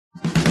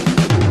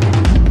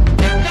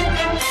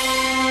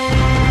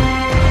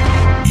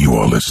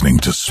listening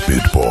to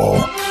Spitball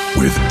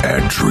with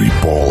Adri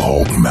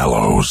Ballhawk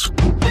Mellows.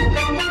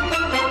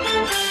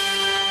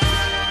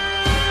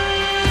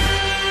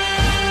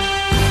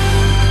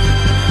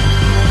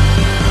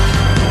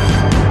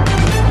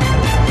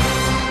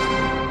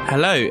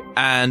 Hello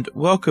and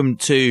welcome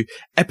to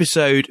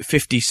episode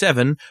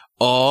 57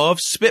 of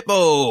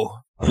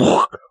Spitball.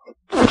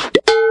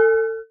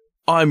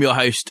 I'm your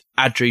host,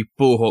 Adri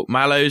Ballhawk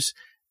Mallows,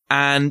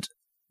 and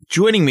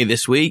joining me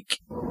this week,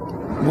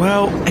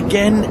 well,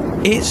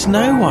 again, it's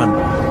no one.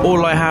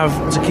 All I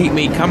have to keep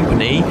me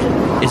company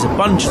is a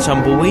bunch of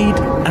tumbleweed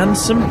and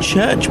some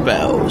church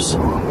bells.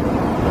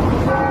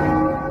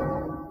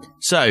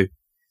 So,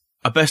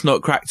 I best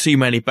not crack too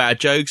many bad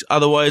jokes,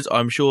 otherwise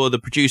I'm sure the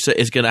producer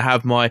is going to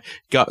have my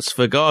guts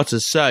for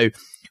garters. So,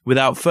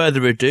 without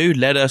further ado,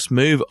 let us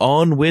move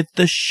on with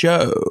the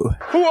show.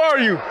 Who are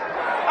you?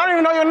 I don't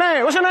even know your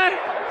name. What's your name?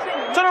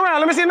 Turn around,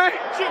 let me see your name.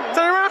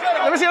 Turn around,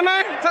 let me see your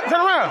name. Turn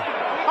around.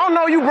 I don't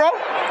know you, bro.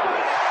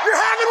 You're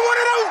having one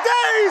of those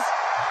days!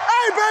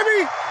 Hey, baby,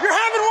 you're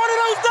having one of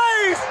those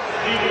days!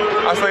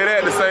 I say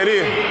that to say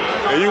this.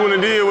 If you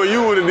wouldn't have did what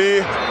you would have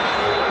did,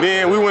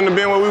 then we wouldn't have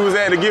been where we was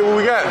at to get what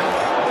we got.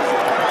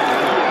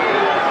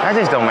 That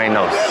just don't make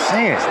no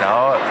sense,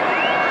 dog.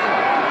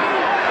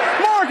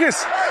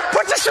 Marcus,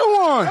 put your shoe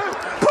on.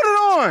 Put it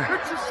on.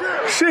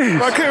 Jeez.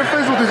 I can't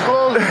face with these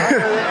gloves.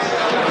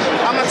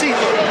 I'm my teeth.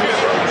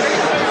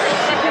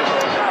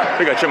 I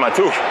think I chipped my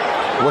tooth.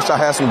 Wish I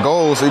had some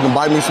gold so you can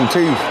bite me some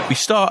teeth. We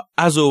start,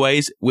 as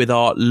always, with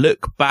our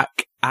look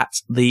back at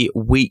the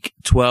Week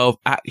 12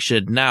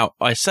 action. Now,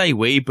 I say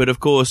we, but of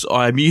course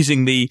I'm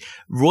using the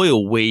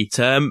royal we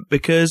term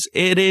because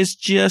it is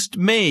just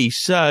me.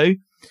 So,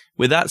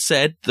 with that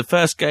said, the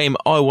first game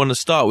I want to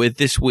start with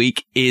this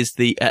week is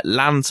the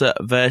Atlanta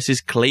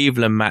versus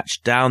Cleveland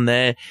match down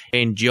there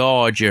in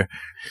Georgia.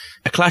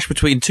 A clash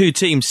between two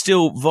teams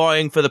still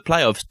vying for the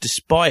playoffs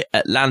despite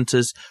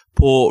Atlanta's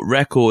poor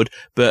record,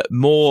 but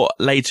more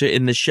later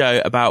in the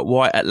show about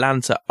why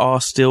Atlanta are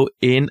still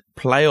in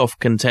playoff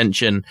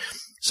contention.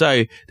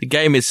 So, the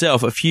game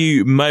itself, a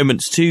few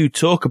moments to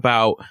talk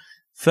about.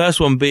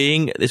 First one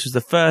being, this was the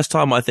first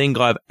time I think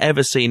I've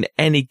ever seen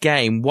any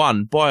game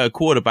won by a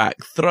quarterback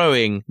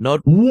throwing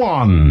not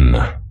one,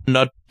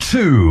 not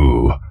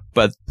two,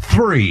 but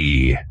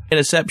three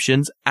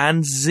interceptions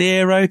and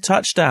 0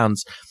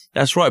 touchdowns.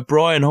 That's right,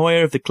 Brian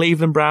Hoyer of the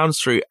Cleveland Browns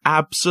threw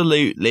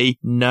absolutely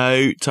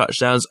no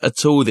touchdowns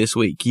at all this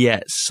week.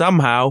 Yet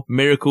somehow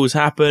miracles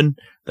happen.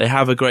 They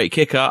have a great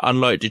kicker,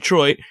 unlike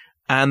Detroit,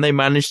 and they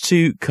managed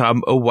to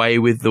come away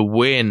with the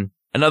win.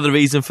 Another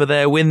reason for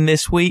their win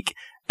this week,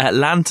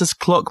 Atlanta's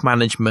clock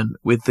management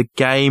with the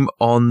game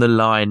on the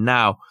line.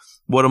 Now,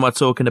 what am I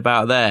talking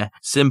about there?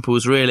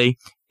 Simples, really.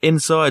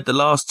 Inside the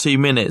last 2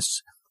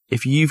 minutes,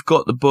 if you've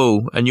got the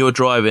ball and you're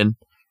driving,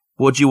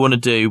 what do you want to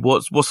do?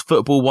 What's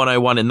football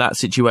 101 in that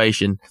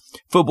situation?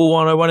 Football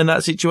 101 in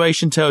that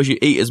situation tells you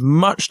eat as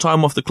much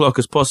time off the clock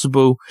as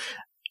possible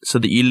so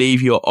that you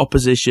leave your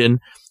opposition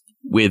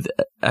with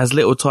as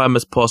little time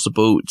as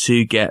possible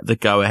to get the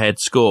go-ahead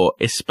score,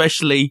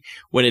 especially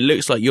when it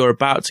looks like you're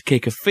about to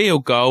kick a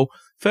field goal.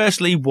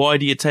 Firstly, why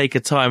do you take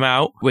a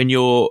timeout when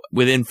you're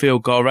within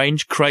field goal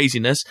range?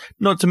 Craziness.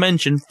 Not to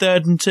mention,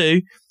 3rd and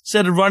 2,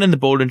 instead of running the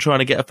ball and trying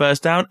to get a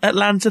first down,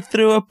 Atlanta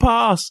threw a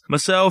pass.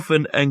 Myself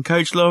and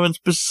Coach Lawrence,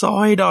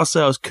 beside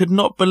ourselves, could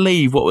not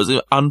believe what was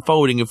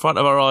unfolding in front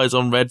of our eyes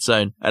on Red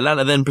Zone.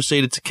 Atlanta then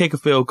proceeded to kick a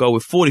field goal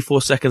with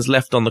 44 seconds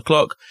left on the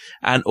clock,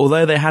 and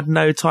although they had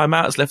no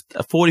timeouts left,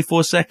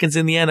 44 seconds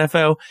in the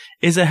NFL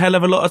is a hell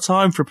of a lot of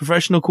time for a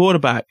professional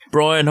quarterback.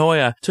 Brian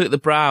Hoyer took the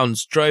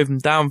Browns, drove them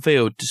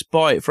downfield,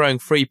 despite throwing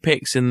 3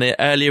 picks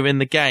earlier in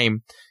the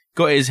game,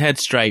 got his head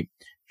straight,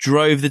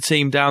 drove the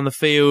team down the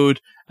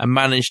field, and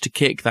managed to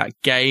kick that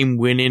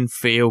game-winning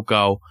field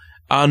goal.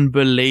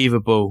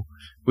 Unbelievable.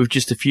 With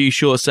just a few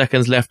short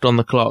seconds left on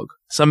the clock.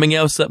 Something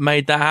else that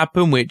made that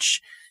happen,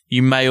 which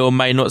you may or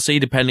may not see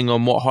depending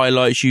on what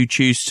highlights you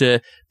choose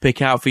to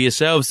pick out for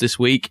yourselves this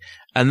week,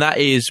 and that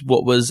is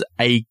what was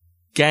a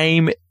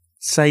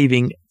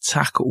game-saving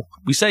tackle.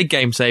 We say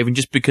game-saving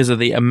just because of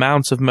the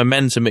amount of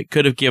momentum it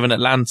could have given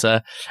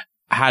Atlanta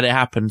had it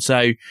happened.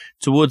 So,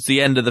 towards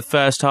the end of the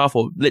first half,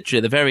 or literally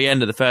at the very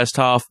end of the first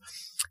half,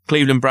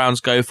 Cleveland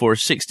Browns go for a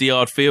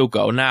 60-yard field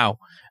goal. Now,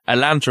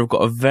 Atlanta have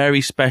got a very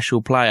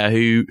special player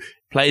who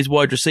plays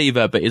wide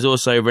receiver, but is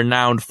also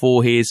renowned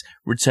for his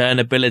return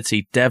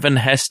ability. Devin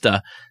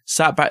Hester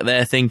sat back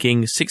there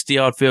thinking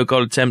 60-yard field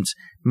goal attempt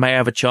may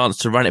have a chance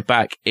to run it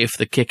back if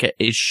the kicker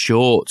is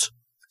short.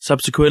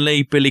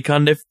 Subsequently, Billy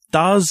Cundiff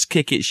does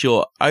kick it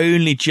short,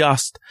 only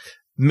just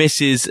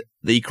misses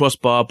the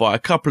crossbar by a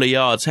couple of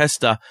yards.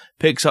 Hester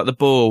picks up the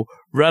ball,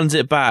 runs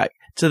it back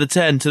to the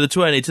 10, to the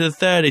 20, to the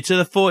 30, to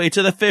the 40,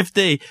 to the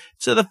 50,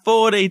 to the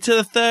 40, to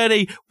the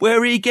 30,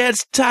 where he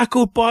gets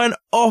tackled by an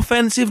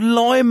offensive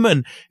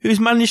lineman who's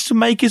managed to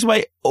make his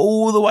way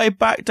all the way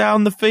back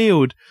down the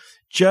field.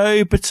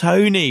 Joe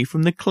Bertoni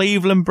from the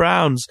Cleveland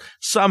Browns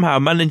somehow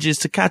manages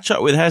to catch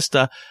up with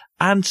Hester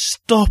and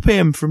stop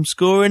him from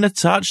scoring a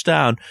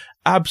touchdown.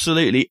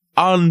 Absolutely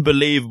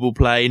unbelievable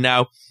play.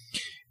 Now,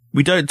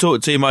 we don't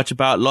talk too much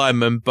about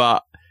linemen,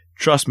 but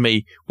trust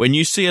me, when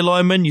you see a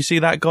lineman, you see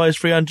that guy's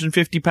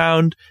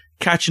 £350,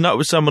 catching up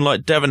with someone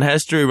like Devon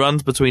Hester who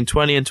runs between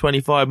 20 and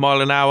 25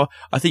 mile an hour.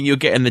 I think you're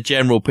getting the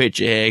general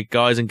picture here,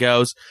 guys and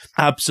girls.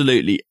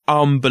 Absolutely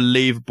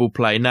unbelievable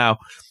play. Now,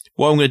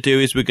 what I'm going to do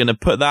is we're going to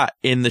put that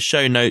in the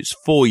show notes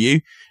for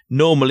you.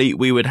 Normally,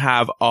 we would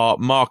have our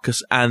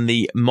Marcus and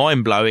the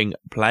mind-blowing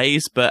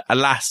plays, but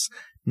alas,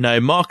 no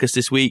Marcus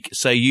this week,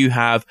 so you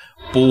have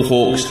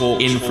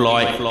Ballhawks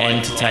in-flight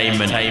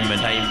entertainment.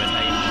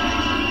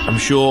 I'm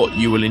sure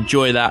you will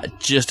enjoy that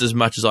just as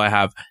much as I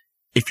have.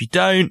 If you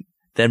don't,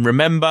 then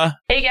remember...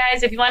 Hey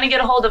guys, if you want to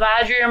get a hold of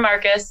Audrey or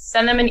Marcus,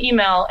 send them an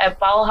email at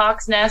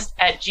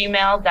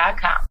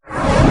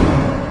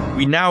ballhawksnest@gmail.com.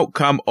 We now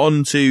come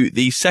on to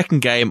the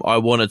second game I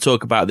want to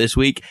talk about this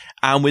week,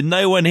 and with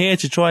no one here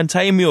to try and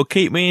tame me or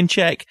keep me in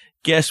check,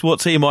 guess what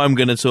team I'm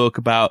going to talk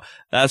about?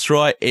 That's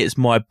right, it's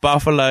my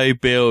Buffalo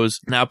Bills.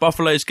 Now,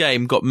 Buffalo's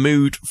game got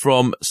moved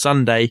from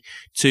Sunday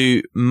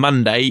to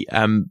Monday,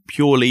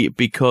 purely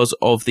because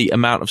of the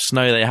amount of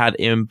snow they had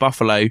in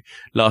Buffalo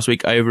last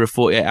week over a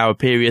 48-hour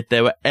period.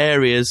 There were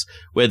areas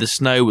where the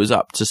snow was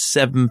up to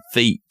 7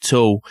 feet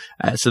tall.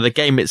 So the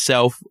game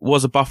itself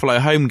was a Buffalo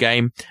home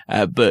game,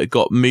 but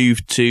got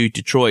moved to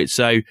Detroit.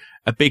 So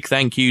a big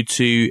thank you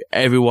to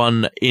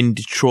everyone in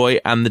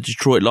Detroit and the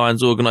Detroit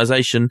Lions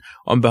organization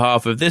on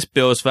behalf of this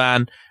Bills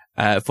fan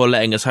for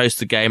letting us host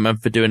the game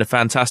and for doing a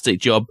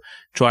fantastic job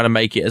trying to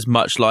make it as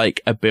much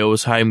like a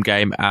Bills home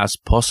game as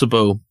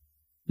possible.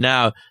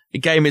 Now, the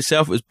game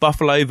itself was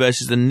Buffalo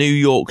versus the New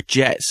York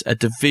Jets, a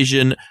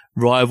division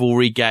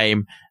rivalry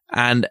game.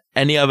 And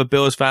any other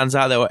Bills fans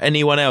out there or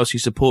anyone else who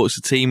supports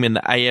the team in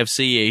the AFC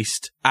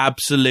East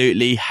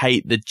absolutely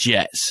hate the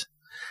Jets.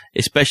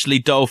 Especially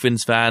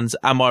Dolphins fans.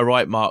 Am I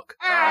right, Mark?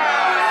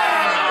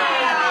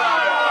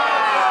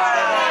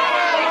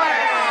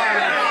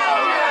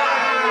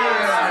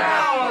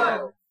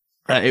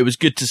 It was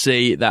good to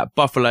see that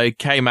Buffalo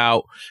came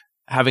out,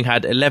 having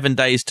had 11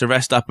 days to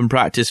rest up and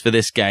practice for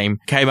this game,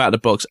 came out of the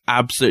box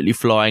absolutely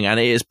flying, and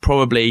it is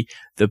probably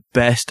the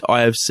best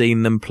I have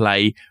seen them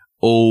play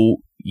all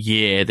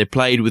year. They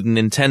played with an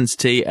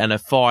intensity and a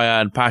fire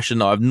and passion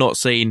that I've not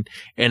seen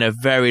in a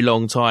very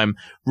long time.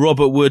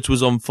 Robert Woods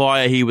was on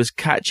fire. He was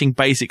catching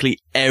basically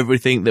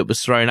everything that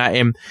was thrown at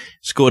him,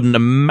 scored an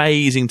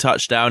amazing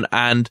touchdown,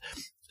 and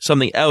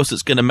something else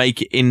that's going to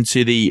make it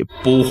into the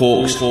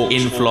Ballhawks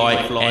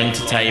in-flight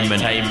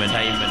entertainment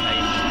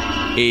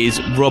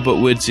is Robert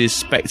Woods'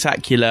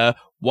 spectacular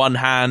one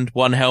hand,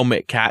 one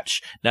helmet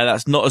catch. Now,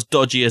 that's not as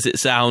dodgy as it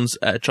sounds.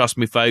 Trust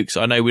me, folks.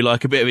 I know we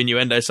like a bit of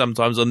innuendo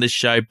sometimes on this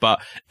show,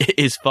 but it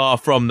is far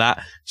from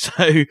that.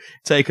 So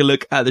take a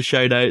look at the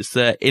show notes,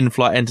 the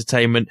in-flight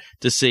entertainment,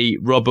 to see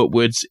Robert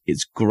Woods.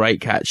 It's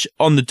great catch.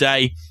 On the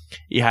day,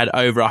 he had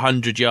over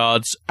 100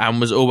 yards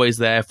and was always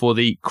there for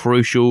the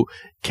crucial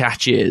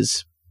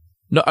catches.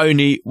 Not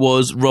only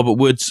was Robert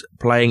Woods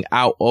playing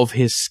out of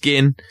his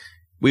skin,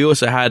 we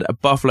also had a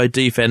Buffalo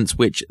defense,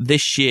 which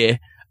this year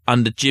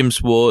under Jim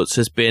Schwartz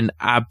has been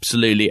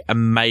absolutely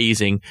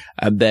amazing.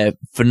 They're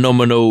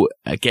phenomenal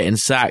at getting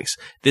sacks.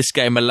 This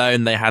game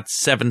alone, they had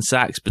 7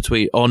 sacks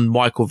on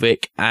Michael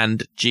Vick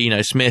and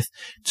Geno Smith,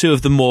 2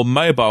 of the more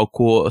mobile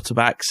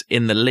quarterbacks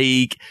in the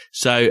league.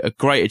 So a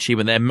great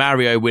achievement there.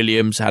 Mario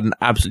Williams had an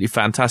absolutely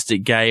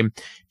fantastic game.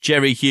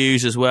 Jerry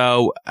Hughes as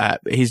well.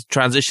 He's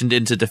transitioned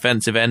into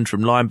defensive end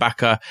from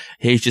linebacker.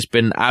 He's just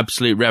been an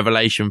absolute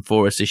revelation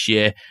for us this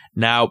year.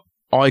 Now,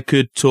 I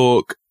could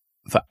talk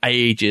for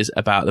ages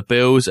about the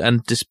Bills,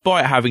 and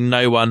despite having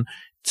no one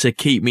to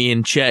keep me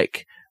in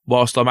check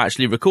whilst I'm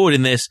actually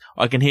recording this,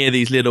 I can hear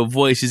these little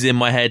voices in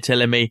my head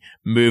telling me,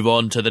 move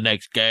on to the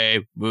next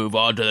game, move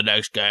on to the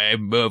next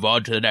game, move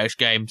on to the next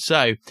game.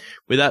 So,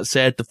 with that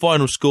said, the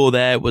final score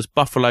there was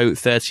Buffalo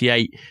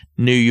 38,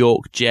 New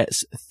York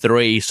Jets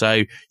 3.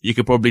 So, you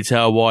could probably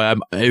tell why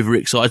I'm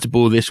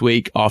overexcitable this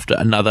week after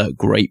another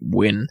great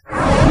win.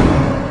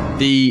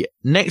 The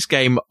next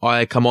game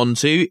I come on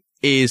to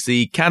is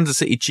the Kansas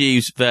City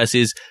Chiefs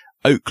versus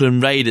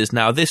Oakland Raiders.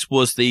 Now, this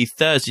was the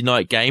Thursday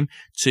night game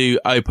to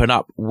open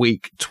up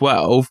week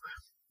 12.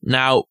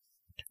 Now,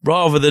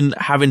 rather than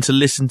having to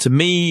listen to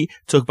me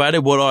talk about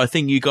it, what I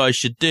think you guys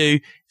should do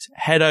is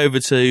head over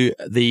to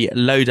the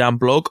Lowdown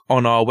blog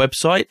on our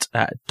website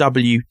at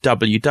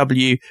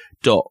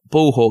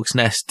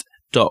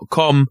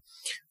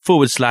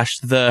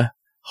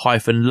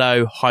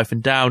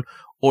www.ballhawksnest.com/the-low-down.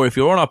 Or if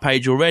you're on our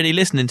page already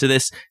listening to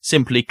this,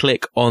 simply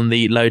click on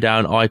the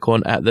Lowdown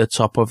icon at the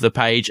top of the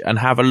page and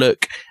have a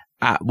look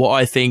at what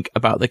I think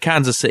about the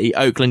Kansas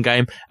City-Oakland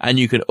game. And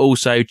you can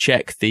also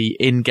check the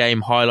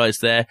in-game highlights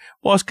there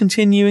whilst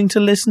continuing to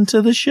listen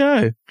to the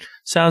show.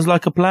 Sounds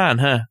like a plan,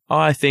 huh?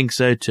 I think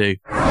so too.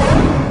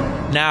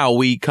 Now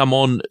we come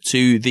on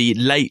to the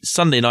late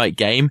Sunday night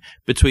game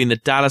between the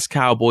Dallas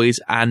Cowboys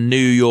and New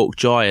York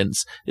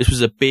Giants. This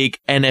was a big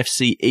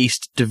NFC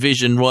East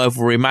division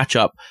rivalry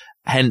matchup,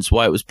 hence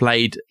why it was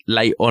played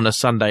late on a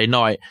Sunday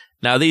night.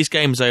 Now, these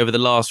games over the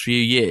last few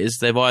years,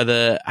 they've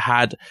either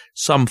had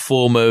some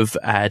form of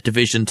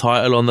division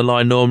title on the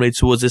line normally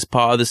towards this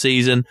part of the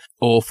season,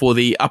 or for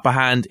the upper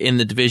hand in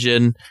the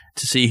division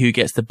to see who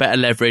gets the better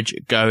leverage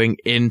going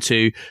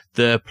into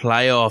the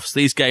playoffs.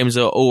 These games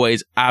are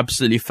always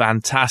absolutely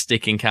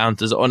fantastic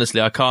encounters.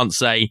 Honestly, I can't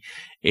say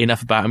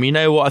enough about them. You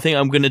know what? I think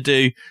I'm going to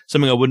do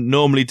something I wouldn't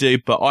normally do,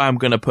 but I am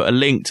going to put a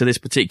link to this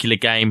particular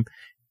game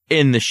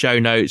in the show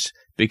notes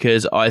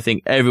because I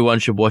think everyone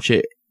should watch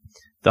it.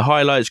 The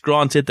highlights,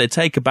 granted, they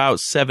take about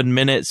 7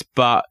 minutes,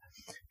 but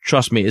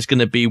trust me, it's going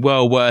to be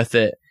well worth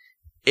it,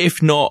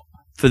 if not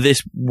for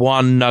this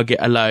one nugget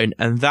alone,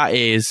 and that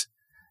is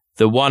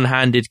the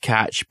one-handed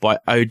catch by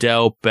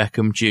Odell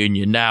Beckham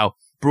Jr. Now,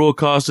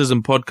 broadcasters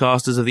and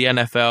podcasters of the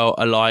NFL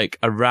alike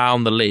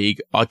around the league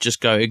are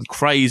just going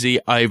crazy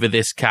over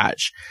this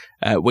catch.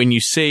 When you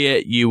see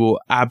it, you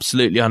will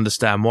absolutely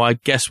understand why.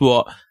 Guess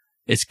what?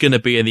 It's going to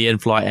be in the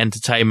in-flight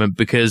entertainment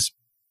because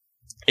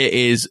it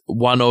is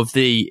one of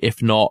the,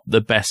 if not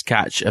the best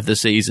catch of the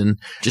season.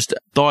 Just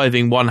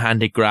diving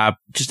one-handed grab,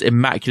 just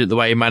immaculate the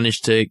way he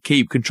managed to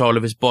keep control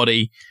of his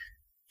body,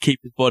 keep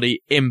his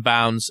body in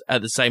bounds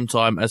at the same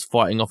time as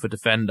fighting off a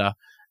defender.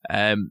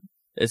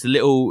 There's a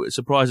little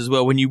surprise as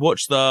well when you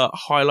watch the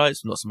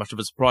highlights. Not so much of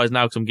a surprise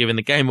now because I'm giving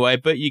the game away,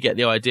 but you get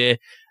the idea.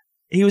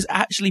 He was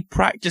actually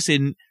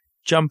practicing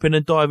jumping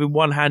and diving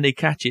one-handed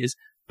catches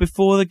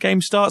before the game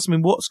starts. I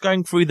mean, what's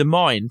going through the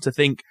mind to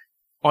think,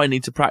 I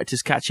need to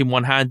practice catching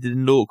one-handed in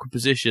an awkward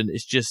position?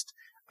 It's just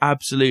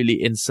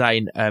absolutely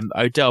insane.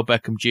 Odell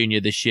Beckham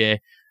Jr. this year,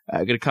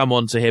 going to come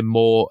on to him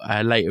more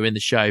later in the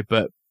show,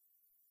 but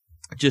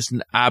just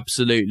an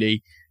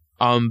absolutely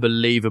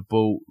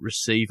unbelievable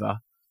receiver.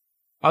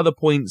 Other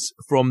points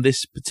from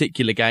this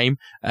particular game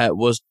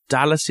was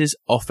Dallas's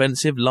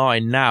offensive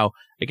line. Now,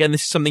 again,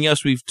 this is something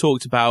else we've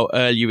talked about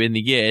earlier in the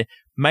year,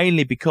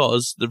 mainly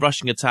because the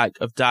rushing attack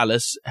of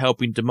Dallas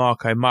helping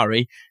DeMarco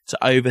Murray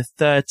to over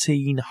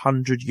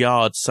 1,300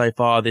 yards so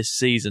far this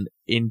season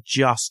in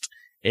just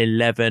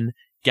 11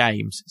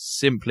 games.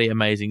 Simply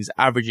amazing. He's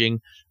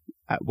averaging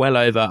at well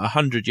over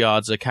 100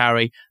 yards a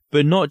carry.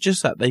 But not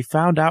just that, they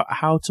found out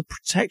how to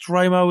protect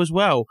Romo as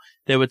well.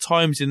 There were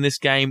times in this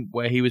game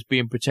where he was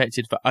being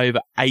protected for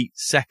over 8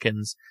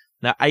 seconds.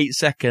 Now, 8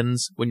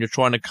 seconds when you're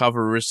trying to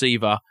cover a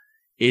receiver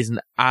is an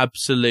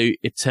absolute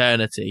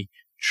eternity.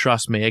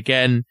 Trust me.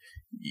 Again,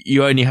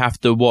 you only have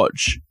to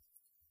watch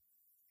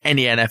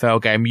any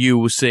NFL game. You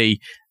will see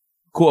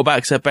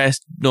quarterbacks at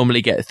best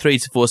normally get 3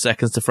 to 4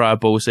 seconds to throw a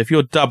ball. So if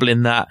you're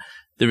doubling that,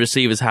 the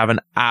receivers have an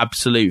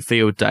absolute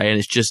field day, and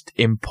it's just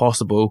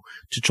impossible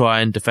to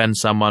try and defend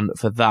someone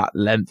for that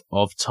length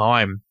of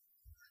time.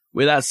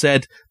 With that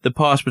said, the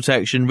pass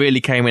protection really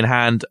came in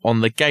hand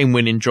on the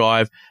game-winning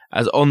drive,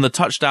 as on the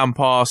touchdown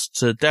pass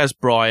to Des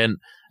Bryant,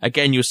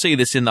 again, you'll see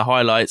this in the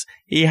highlights,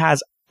 he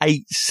has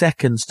 8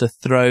 seconds to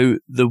throw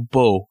the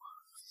ball.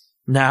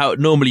 Now,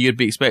 normally you'd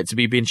be expected to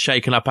be being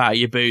shaken up out of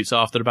your boots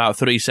after about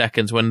 3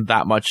 seconds when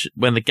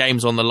the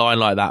game's on the line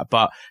like that,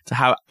 but to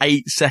have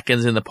 8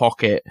 seconds in the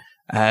pocket,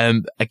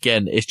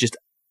 again, it's just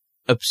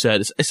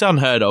absurd. It's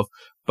unheard of,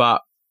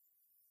 but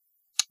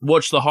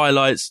watch the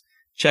highlights,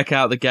 check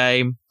out the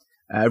game.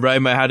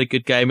 Romo had a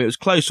good game. It was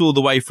close all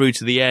the way through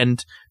to the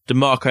end.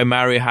 DeMarco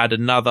Murray had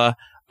another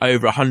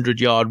over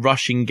 100-yard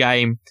rushing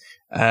game.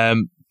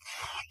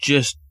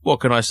 Just,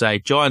 what can I say?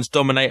 Giants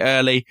dominate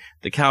early.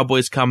 The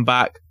Cowboys come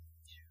back.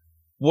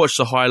 Watch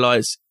the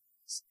highlights.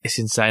 It's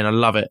insane. I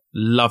love it.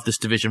 Love this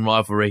division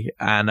rivalry,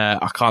 and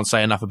I can't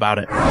say enough about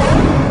it.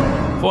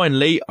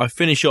 Finally, I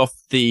finish off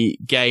the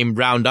game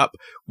roundup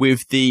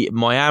with the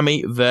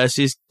Miami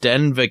versus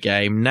Denver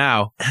game.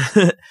 Now,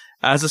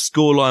 as a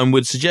scoreline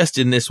would suggest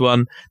in this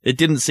one, there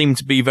didn't seem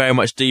to be very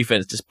much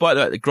defense, despite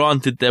the fact that,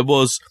 granted, there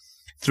was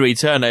 3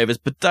 turnovers,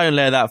 but don't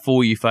let that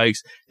fool you,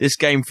 folks. This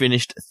game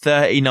finished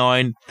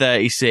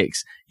 39-36.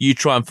 You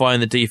try and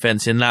find the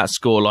defense in that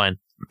scoreline.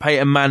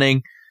 Peyton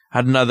Manning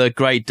had another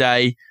great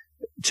day,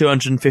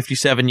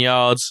 257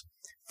 yards,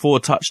 4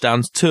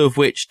 touchdowns, 2 of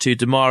which to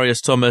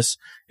Demaryius Thomas,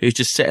 who's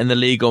just setting the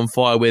league on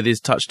fire with his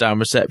touchdown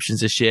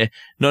receptions this year.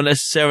 Not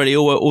necessarily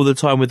all the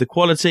time with the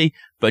quality,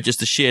 but just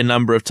the sheer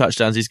number of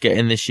touchdowns he's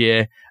getting this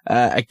year.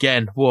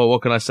 Again,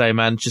 what can I say,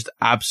 man? Just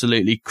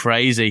absolutely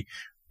crazy.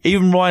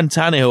 Even Ryan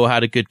Tannehill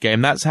had a good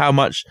game. That's how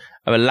much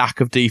of a lack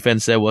of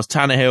defense there was.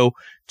 Tannehill,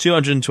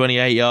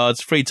 228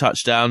 yards, 3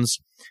 touchdowns,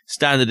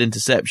 standard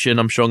interception.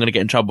 I'm sure I'm going to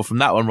get in trouble from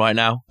that one right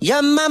now.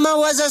 Your mama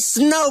was a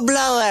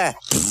snowblower.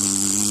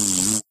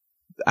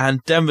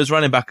 And Denver's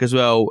running back as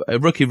well, a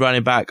rookie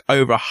running back,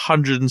 over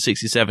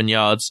 167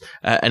 yards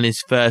and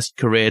his first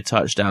career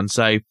touchdown.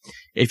 So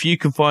if you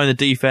can find the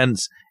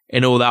defense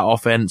in all that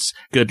offense,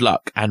 good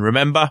luck. And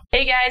remember,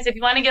 hey guys, if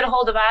you want to get a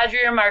hold of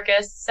Audrey or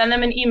Marcus, send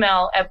them an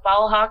email at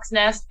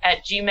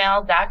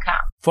ballhawksnest@gmail.com.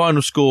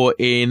 Final score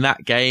in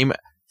that game,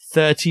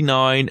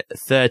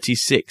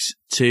 39-36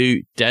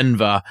 to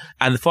Denver.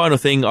 And the final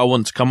thing I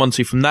want to come on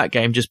to from that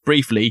game, just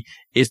briefly,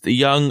 is the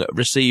young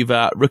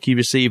rookie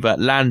receiver,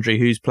 Landry,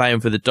 who's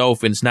playing for the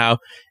Dolphins. Now,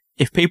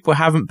 if people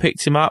haven't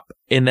picked him up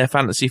in their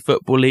fantasy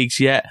football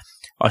leagues yet,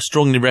 I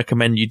strongly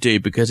recommend you do,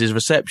 because his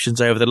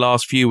receptions over the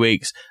last few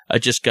weeks are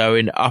just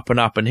going up and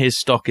up, and his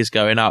stock is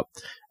going up.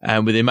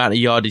 And with the amount of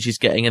yardage he's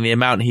getting and the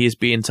amount he is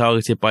being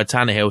targeted by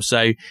Tannehill.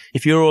 So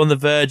if you're on the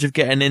verge of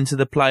getting into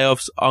the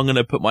playoffs, I'm going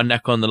to put my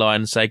neck on the line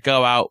and say,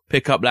 go out,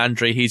 pick up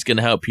Landry. He's going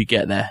to help you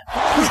get there.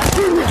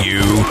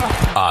 You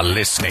are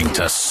listening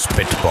to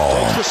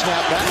Spitball.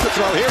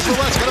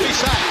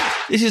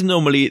 This is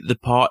normally the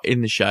part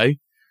in the show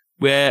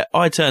where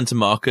I turn to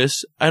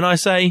Marcus and I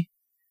say,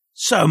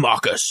 so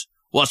Marcus,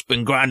 what's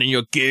been grinding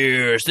your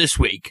gears this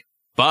week?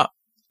 But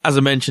as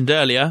I mentioned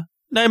earlier,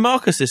 no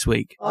Marcus this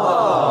week.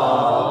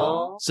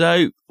 Aww.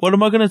 So what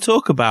am I going to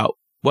talk about?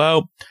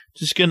 Well,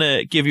 just going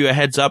to give you a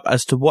heads up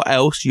as to what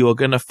else you are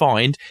going to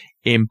find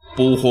in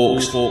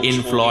Ballhawks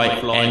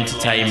In-Flight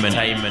Entertainment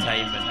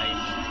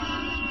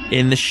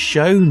in the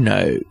show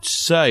notes.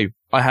 So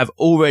I have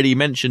already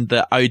mentioned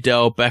the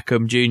Odell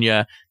Beckham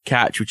Jr.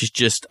 catch, which is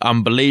just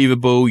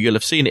unbelievable. You'll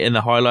have seen it in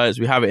the highlights.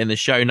 We have it in the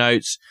show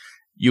notes.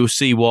 You'll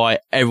see why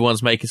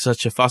everyone's making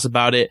such a fuss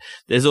about it.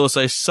 There's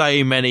also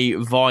so many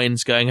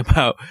vines going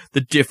about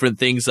the different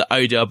things that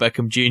Odell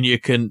Beckham Jr.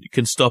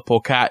 can stop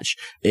or catch.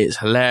 It's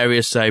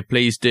hilarious, so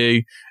please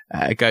do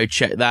go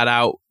check that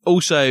out.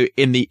 Also,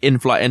 in the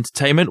in-flight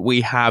entertainment,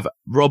 we have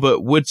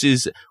Robert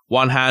Woods'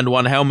 one hand,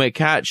 one helmet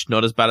catch.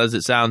 Not as bad as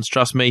it sounds,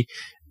 trust me.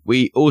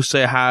 We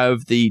also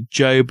have the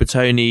Joe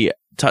Bertoni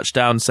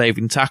touchdown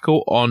saving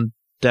tackle on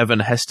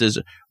Devin Hester's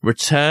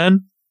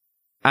return.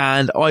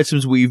 And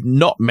items we've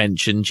not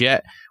mentioned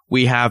yet,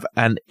 we have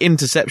an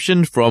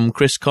interception from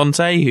Chris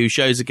Conte, who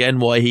shows again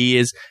why he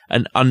is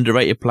an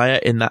underrated player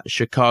in that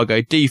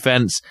Chicago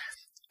defense,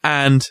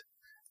 and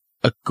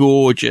a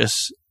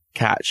gorgeous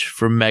catch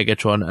from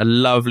Megatron, a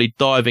lovely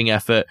diving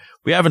effort.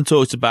 We haven't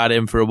talked about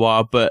him for a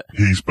while, but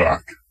He's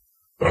back.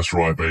 That's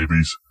right,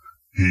 babies.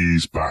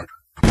 He's back.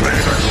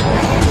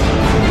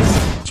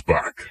 It's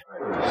back.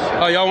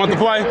 Oh, y'all want the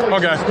play?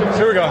 Okay,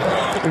 here we go.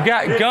 We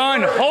got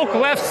gun, Hulk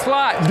left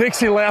slot,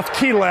 Dixie left,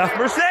 Key left.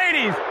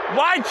 Mercedes,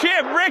 wide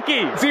chip,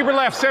 Ricky. Zebra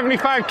left,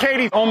 75,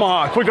 Katie,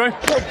 Omaha. Quick going.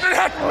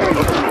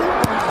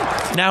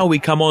 now we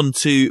come on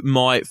to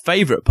my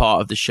favourite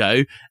part of the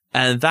show,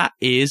 and that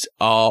is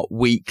our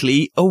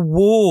weekly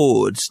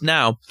awards.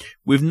 Now,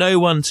 with no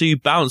one to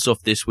bounce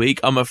off this week,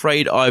 I'm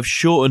afraid I've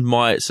shortened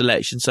my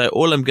selection, so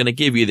all I'm going to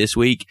give you this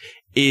week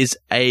is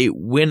a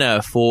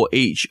winner for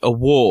each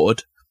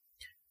award.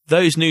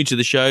 Those new to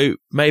the show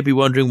may be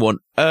wondering what on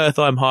earth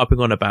I'm harping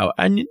on about,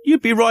 and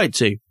you'd be right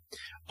to.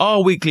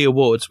 Our weekly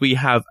awards, we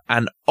have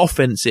an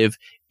offensive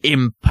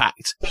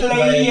impact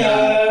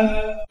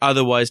player,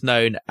 otherwise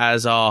known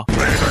as our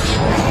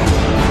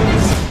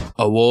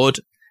award,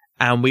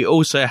 and we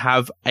also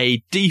have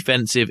a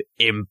defensive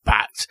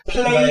impact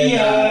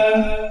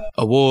player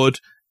award,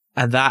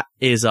 and that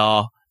is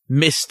our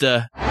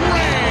Mr.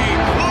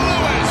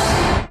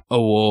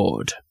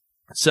 award.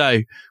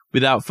 So,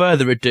 without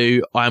further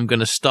ado, I'm going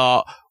to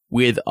start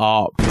with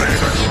our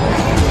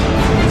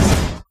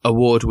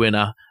award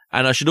winner.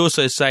 And I should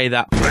also say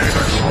that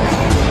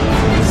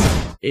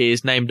it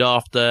is named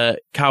after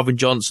Calvin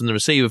Johnson, the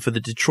receiver for the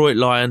Detroit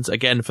Lions.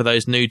 Again, for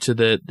those new to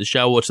the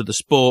show or to the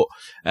sport,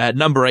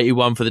 number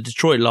 81 for the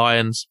Detroit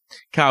Lions,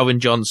 Calvin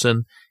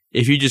Johnson.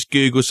 If you just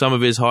Google some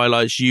of his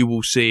highlights, you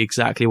will see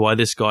exactly why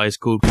this guy is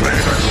called.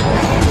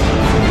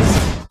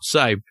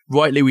 So,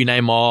 rightly we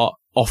name our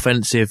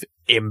offensive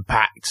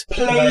impact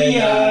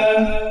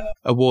player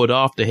award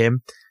after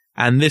him.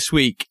 And this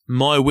week,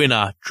 my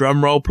winner,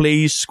 drum roll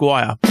please,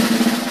 Squire,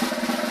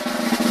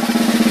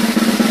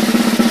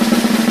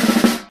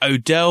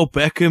 Odell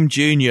Beckham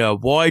Jr.,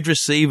 wide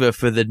receiver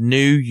for the New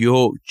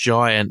York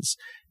Giants.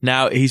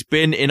 Now, he's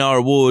been in our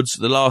awards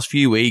the last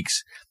few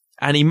weeks,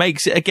 and he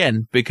makes it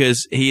again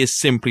because he is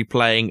simply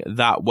playing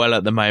that well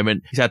at the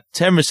moment. He's had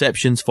 10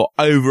 receptions for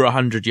over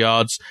 100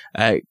 yards,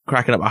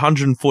 cracking up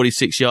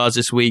 146 yards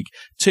this week,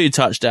 2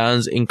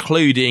 touchdowns,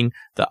 including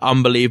the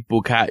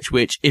unbelievable catch,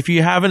 which if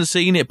you haven't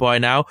seen it by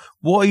now,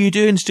 what are you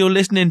doing still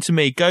listening to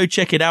me? Go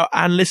check it out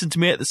and listen to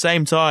me at the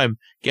same time.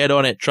 Get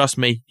on it. Trust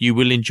me, you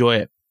will enjoy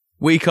it.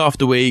 Week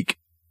after week,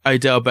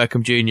 Odell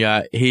Beckham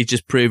Jr., he's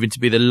just proven to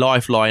be the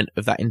lifeline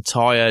of that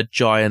entire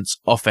Giants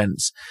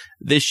offense.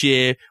 This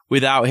year,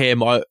 without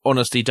him, I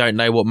honestly don't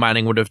know what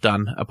Manning would have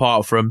done,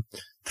 apart from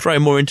throw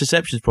more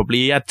interceptions probably.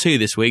 He had 2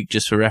 this week,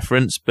 just for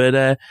reference,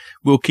 but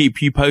we'll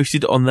keep you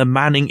posted on the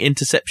Manning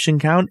interception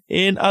count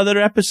in other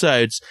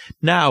episodes.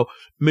 Now,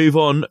 move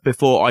on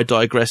before I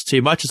digress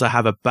too much, as I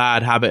have a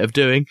bad habit of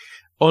doing,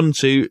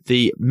 onto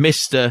the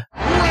Mr.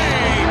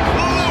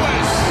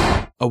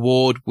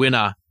 Award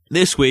winner.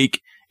 This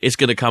week, it's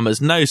going to come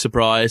as no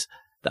surprise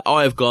that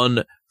I have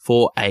gone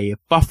for a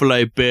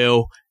Buffalo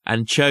Bill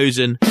and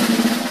chosen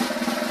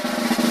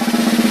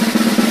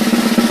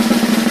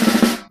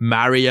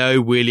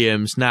Mario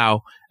Williams.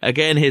 Now,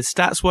 again, his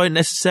stats won't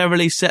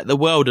necessarily set the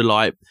world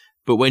alight,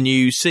 but when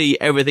you see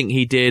everything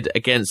he did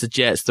against the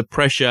Jets, the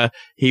pressure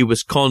he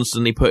was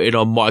constantly putting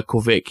on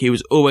Michael Vick, he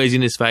was always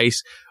in his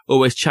face,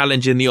 always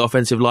challenging the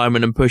offensive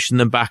linemen and pushing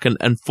them back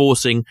and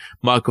forcing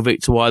Michael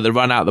Vick to either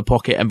run out of the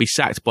pocket and be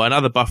sacked by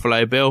another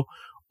Buffalo Bill,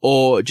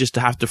 or just to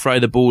have to throw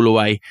the ball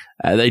away.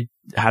 They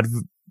had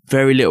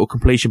very little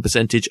completion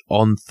percentage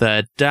on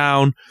third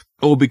down,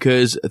 all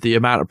because of the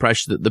amount of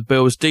pressure that the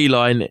Bills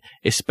D-line,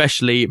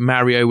 especially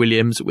Mario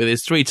Williams, with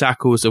his 3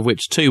 tackles, of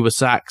which 2 were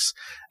sacks,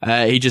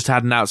 he just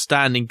had an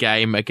outstanding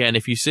game. Again,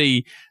 if you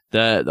see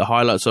the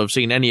highlights or have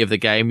seen any of the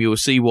game, you will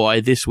see why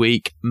this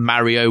week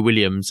Mario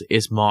Williams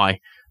is my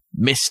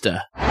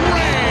Mr.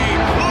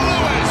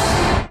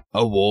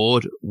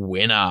 Award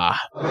winner.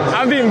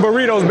 I'm eating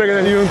burritos bigger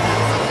than you.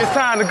 It's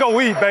time to go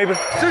eat, baby.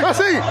 Let's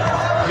eat.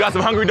 You got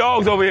some hungry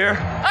dogs over here.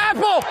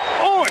 Apple,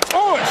 orange.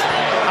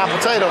 Hot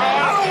potato.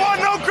 I don't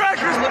want no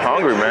crackers.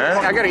 Hungry, man.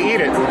 I gotta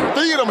eat it.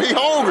 Feed him, he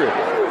hungry.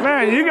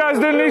 Man, you guys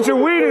didn't eat your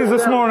Wheaties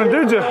this morning,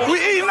 did you? We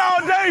eating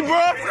all day,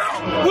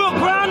 bro. We'll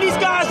grind these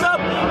guys up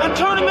and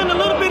turn them into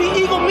little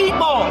bitty Eagle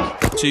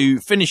meatballs. To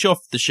finish off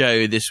the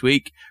show this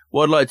week,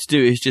 what I'd like to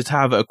do is just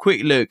have a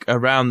quick look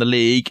around the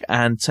league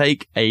and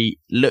take a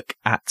look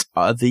at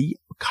the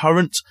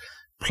current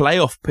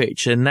playoff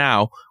picture.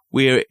 Now,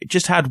 we're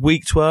just had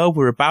week 12.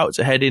 We're about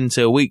to head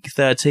into week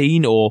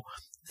 13, or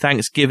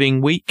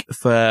Thanksgiving week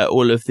for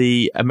all of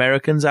the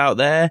Americans out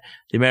there,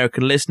 the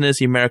American listeners,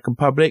 the American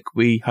public.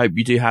 We hope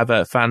you do have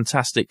a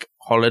fantastic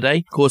holiday.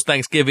 Of course,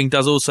 Thanksgiving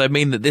does also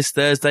mean that this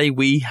Thursday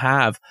we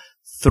have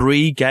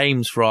 3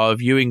 games for our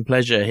viewing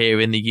pleasure here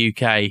in the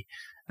UK,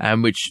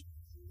 which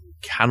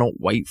cannot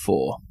wait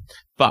for.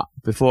 But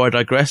before I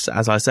digress,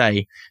 as I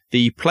say,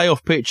 the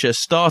playoff picture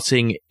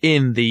starting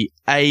in the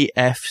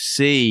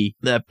AFC,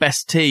 the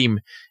best team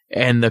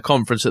in the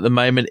conference at the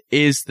moment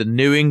is the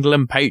New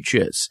England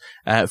Patriots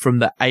from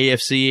the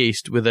AFC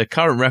East, with a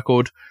current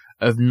record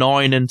of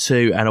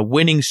 9-2 and a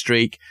winning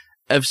streak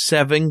of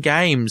 7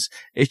 games.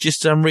 It's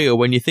just unreal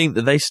when you think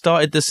that they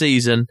started the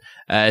season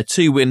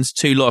 2 wins,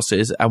 2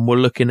 losses, and were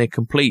looking a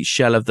complete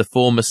shell of the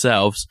former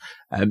selves.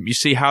 You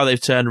see how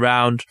they've turned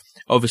around.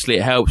 Obviously,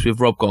 it helps with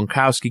Rob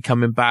Gronkowski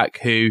coming back,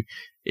 who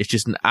is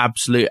just an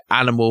absolute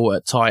animal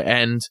at tight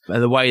end.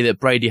 And the way that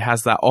Brady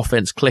has that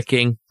offense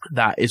clicking,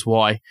 that is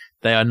why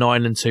they are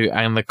 9-2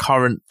 and the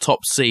current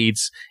top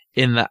seeds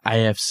in the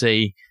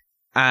AFC.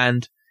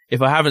 And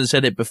if I haven't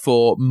said it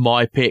before,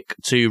 my pick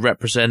to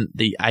represent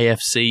the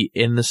AFC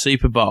in the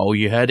Super Bowl.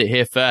 You heard it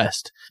here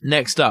first.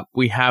 Next up,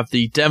 we have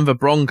the Denver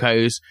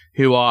Broncos,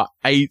 who are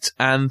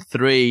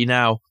 8-3.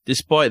 Now,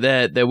 despite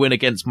their win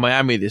against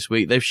Miami this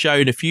week, they've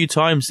shown a few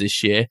times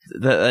this year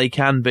that they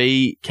can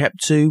be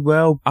kept to,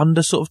 well,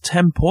 under sort of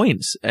 10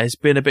 points. It's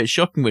been a bit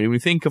shocking when we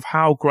think of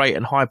how great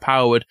and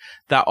high-powered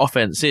that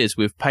offense is,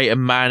 with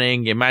Peyton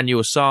Manning,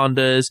 Emmanuel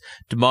Sanders,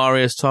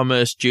 Demaryius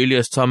Thomas,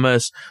 Julius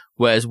Thomas,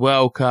 Wes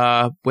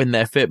Welker, when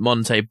they're fit,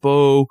 Monte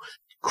Ball.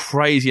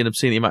 Crazy and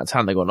obscene the amount of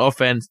talent they've got on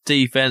offense.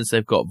 Defense,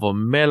 they've got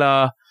Von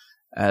Miller.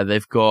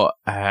 They've got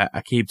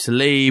Aqib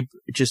Talib.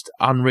 Just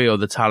unreal,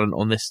 the talent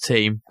on this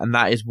team. And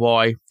that is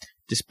why,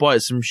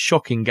 despite some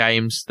shocking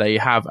games, they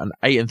have an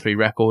 8-3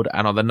 record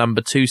and are the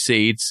number 2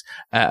 seeds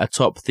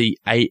atop the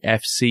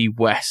AFC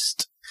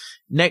West.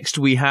 Next,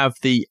 we have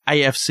the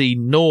AFC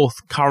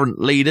North current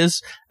leaders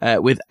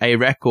with a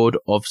record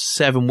of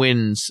 7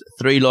 wins,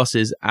 3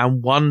 losses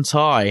and 1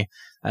 tie.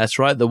 That's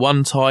right, the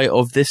 1 tie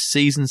of this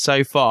season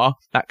so far.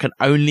 That can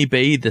only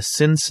be the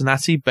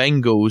Cincinnati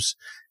Bengals,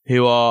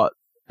 who are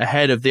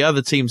ahead of the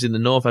other teams in the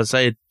North. I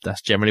say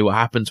that's generally what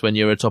happens when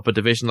you're atop a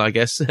division, I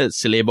guess.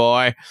 Silly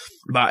boy.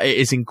 But it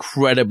is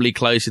incredibly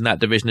close in that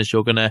division, as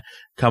you're going to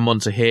come on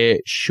to hear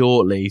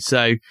shortly.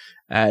 So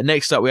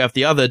next up, we have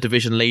the other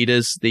division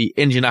leaders, the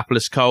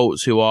Indianapolis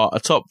Colts, who are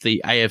atop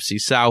the AFC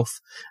South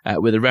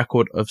with a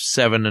record of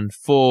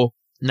 7-4.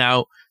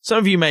 Now, some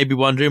of you may be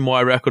wondering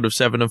why a record of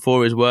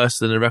 7-4 is worse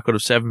than a record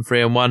of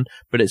 7-3-1,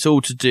 but it's all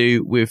to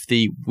do with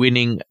the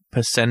winning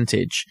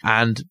percentage,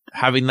 and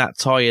having that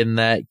tie in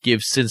there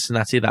gives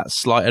Cincinnati that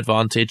slight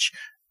advantage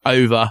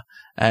over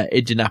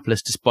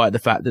Indianapolis, despite the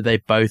fact that they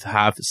both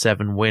have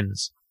 7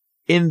 wins.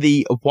 In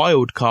the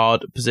wild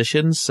card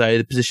positions, so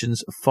the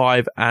positions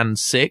 5 and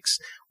 6,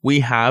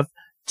 we have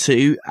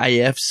 2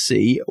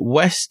 AFC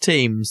West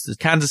teams, the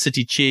Kansas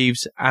City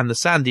Chiefs and the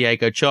San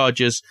Diego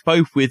Chargers,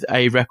 both with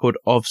a record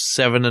of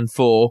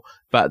 7-4,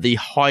 but the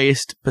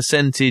highest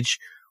percentage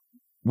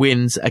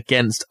wins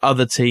against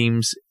other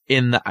teams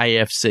in the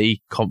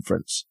AFC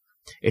conference.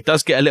 It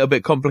does get a little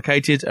bit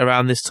complicated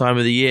around this time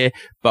of the year,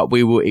 but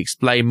we will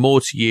explain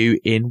more to you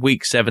in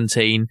week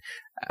 17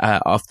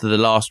 after the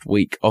last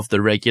week of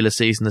the regular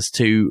season as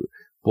to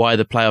why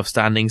the playoff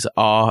standings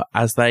are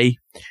as they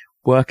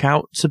work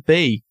out to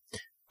be.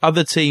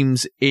 Other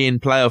teams in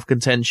playoff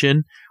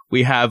contention,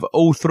 we have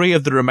all 3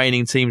 of the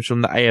remaining teams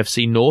from the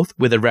AFC North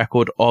with a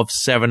record of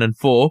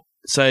 7-4.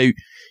 So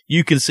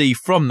you can see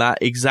from that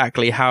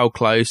exactly how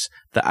close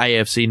the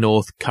AFC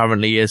North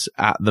currently is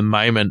at the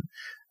moment.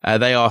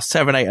 They are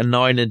 7, 8 and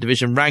 9 in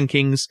division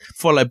rankings,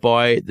 followed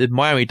by the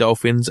Miami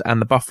Dolphins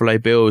and the Buffalo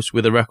Bills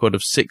with a record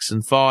of 6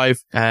 and 5.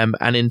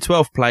 And in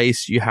 12th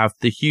place, you have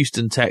the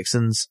Houston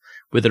Texans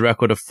with a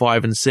record of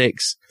 5 and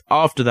 6.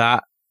 After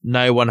that,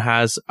 no one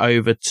has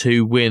over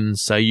 2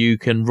 wins, so you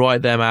can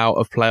write them out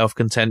of playoff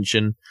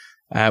contention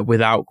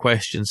without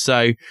question.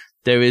 So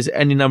there is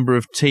any number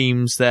of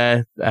teams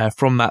there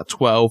from that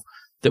 12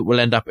 that will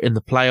end up in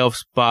the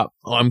playoffs, but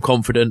I'm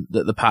confident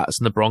that the Pats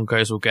and the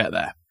Broncos will get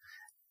there.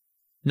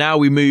 Now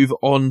we move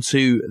on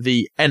to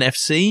the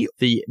NFC,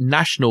 the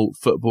National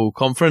Football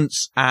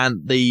Conference,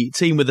 and the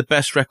team with the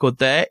best record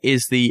there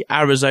is the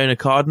Arizona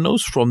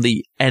Cardinals from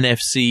the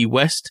NFC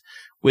West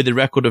with a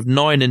record of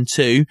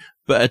 9-2,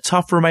 but a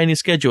tough remaining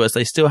schedule as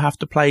they still have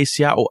to play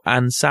Seattle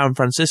and San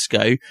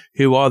Francisco,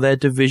 who are their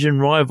division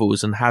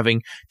rivals, and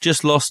having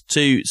just lost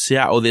to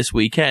Seattle this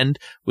weekend,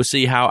 we'll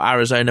see how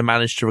Arizona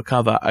managed to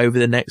recover over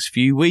the next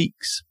few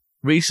weeks.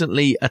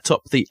 Recently,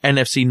 atop the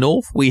NFC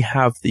North, we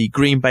have the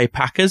Green Bay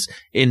Packers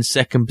in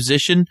second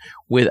position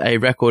with a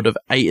record of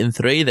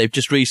 8-3. They've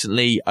just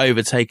recently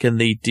overtaken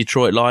the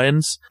Detroit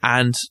Lions,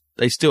 and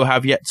they still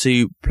have yet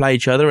to play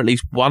each other at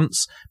least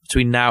once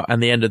between now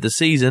and the end of the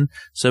season.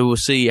 So we'll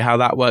see how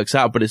that works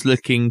out, but it's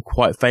looking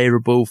quite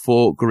favourable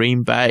for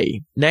Green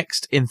Bay.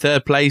 Next, in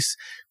third place,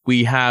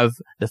 we have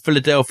the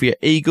Philadelphia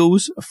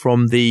Eagles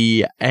from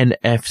the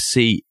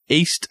NFC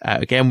East,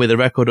 again with a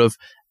record of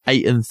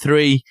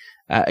 8-3.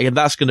 Again,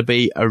 that's going to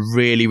be a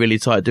really, really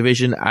tight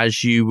division,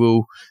 as you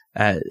will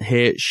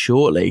hear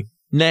shortly.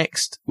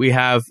 Next, we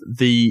have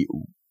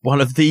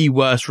one of the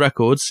worst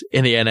records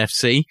in the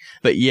NFC,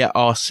 but yet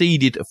are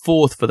seeded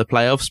fourth for the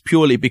playoffs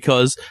purely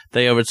because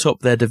they are atop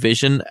their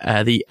division,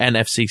 the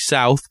NFC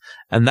South,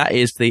 and that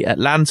is the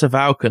Atlanta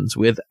Falcons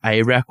with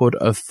a record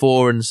of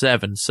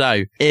 4-7.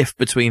 So, if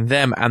between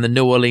them and the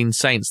New Orleans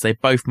Saints they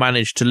both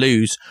manage to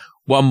lose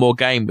one more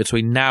game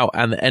between now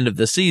and the end of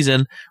the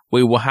season,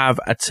 we will have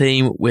a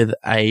team with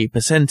a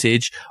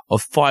percentage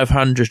of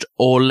 500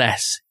 or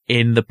less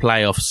in the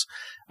playoffs.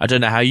 I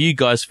don't know how you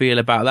guys feel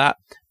about that,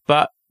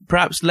 but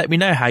perhaps let me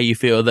know how you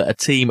feel that a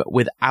team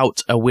without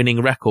a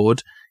winning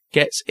record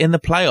gets in the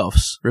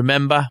playoffs.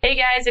 Remember? Hey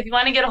guys, if you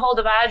want to get a hold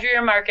of Audrey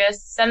or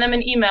Marcus, send them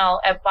an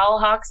email at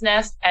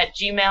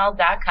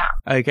ballhawksnest@gmail.com.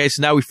 Okay,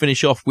 so now we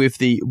finish off with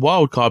the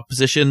wildcard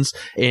positions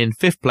in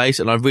fifth place,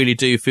 and I really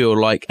do feel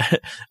like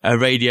a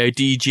radio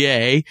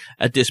DJ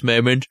at this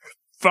moment.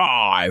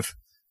 5.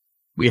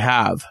 We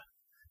have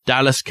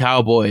Dallas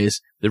Cowboys,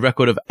 the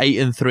record of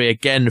 8-3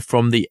 again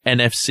from the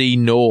NFC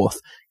North.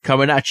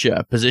 Coming at you,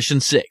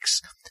 position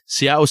 6.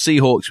 Seattle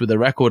Seahawks with a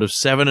record of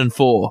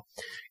 7-4.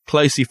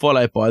 Closely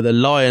followed by the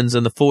Lions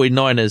and the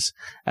 49ers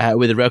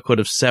with a record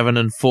of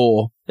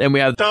 7-4. Then we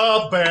have the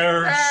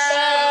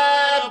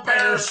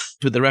Bears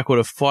with the record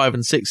of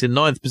 5-6 in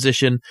ninth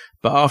position.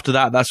 But after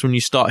that, that's when you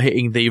start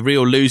hitting the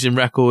real losing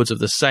records of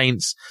the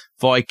Saints,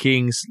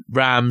 Vikings,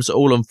 Rams,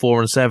 all on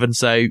 4-7.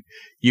 So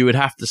you would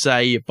have to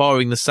say,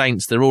 barring the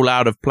Saints, they're all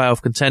out of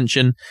playoff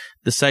contention.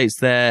 The Saints,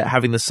 they're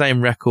having the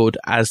same record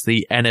as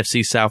the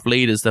NFC South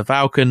leaders, the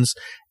Falcons.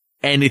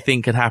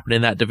 Anything can happen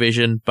in that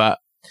division, but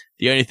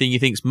the only thing you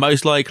think is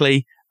most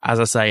likely, as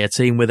I say, a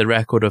team with a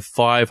record of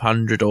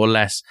 500 or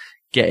less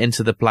get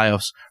into the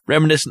playoffs.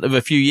 Reminiscent of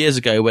a few years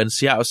ago when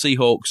Seattle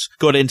Seahawks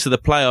got into the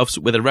playoffs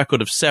with a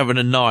record of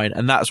 7-9,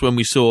 and that's when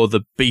we saw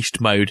the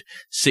beast mode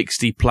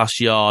 60-plus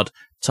yard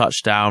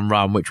touchdown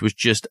run, which was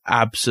just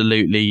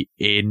absolutely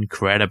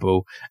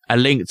incredible. A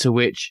link to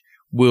which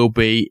will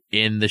be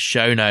in the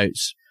show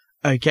notes.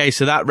 Okay,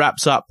 so that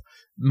wraps up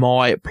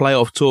my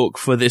playoff talk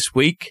for this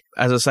week.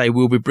 As I say,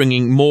 we'll be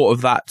bringing more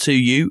of that to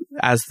you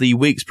as the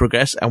weeks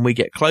progress and we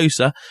get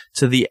closer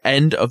to the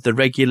end of the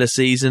regular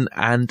season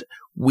and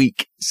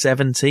week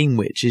 17,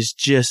 which is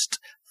just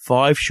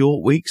 5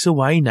 short weeks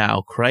away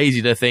now.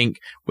 Crazy to think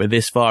we're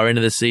this far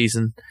into the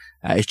season.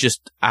 It's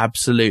just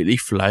absolutely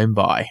flown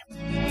by.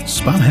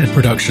 Spamhead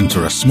Productions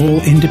are a small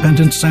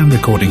independent sound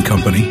recording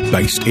company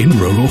based in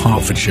rural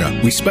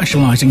Hertfordshire. We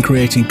specialise in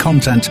creating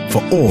content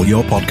for all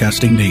your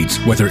podcasting needs,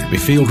 whether it be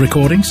field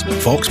recordings,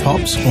 vox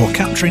pops, or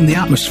capturing the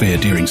atmosphere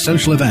during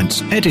social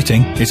events.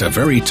 Editing is a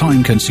very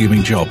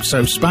time-consuming job,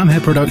 so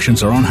Spamhead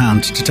Productions are on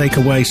hand to take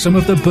away some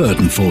of the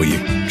burden for you.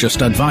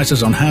 Just advise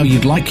us on how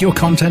you'd like your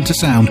content to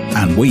sound,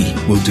 and we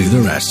will do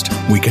the rest.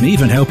 We can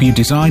even help you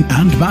design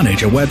and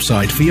manage a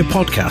website for your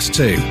podcast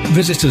too.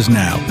 Visit us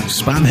now,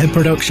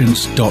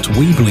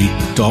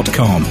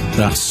 spamheadproductions.weebly.com.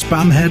 That's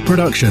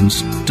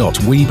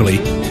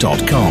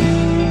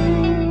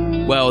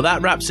spamheadproductions.weebly.com. Well,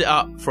 that wraps it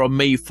up from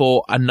me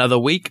for another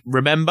week.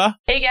 Remember?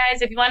 Hey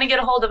guys, if you want to get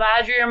a hold of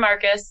Audrey or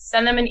Marcus,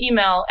 send them an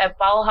email at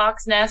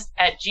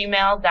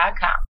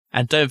ballhawksnest@gmail.com.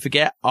 And don't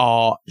forget,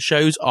 our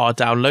shows are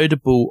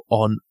downloadable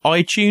on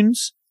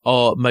iTunes.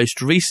 Our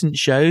most recent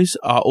shows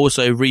are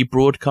also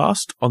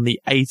rebroadcast on the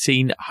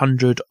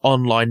 1800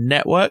 online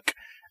network,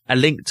 a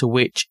link to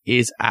which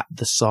is at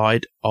the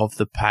side of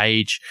the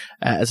page.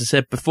 As I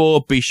said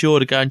before, be sure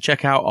to go and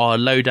check out our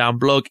Lowdown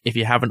blog if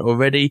you haven't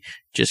already.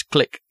 Just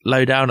click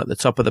Lowdown at the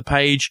top of the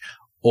page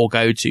or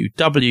go to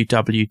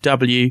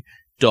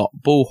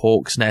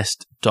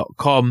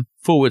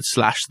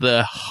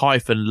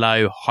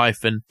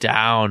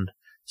www.ballhawksnest.com/the-low-down.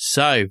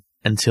 So,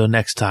 until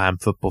next time,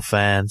 football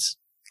fans,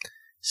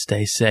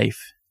 stay safe,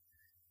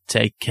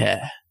 take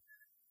care,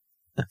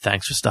 and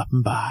thanks for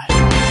stopping by.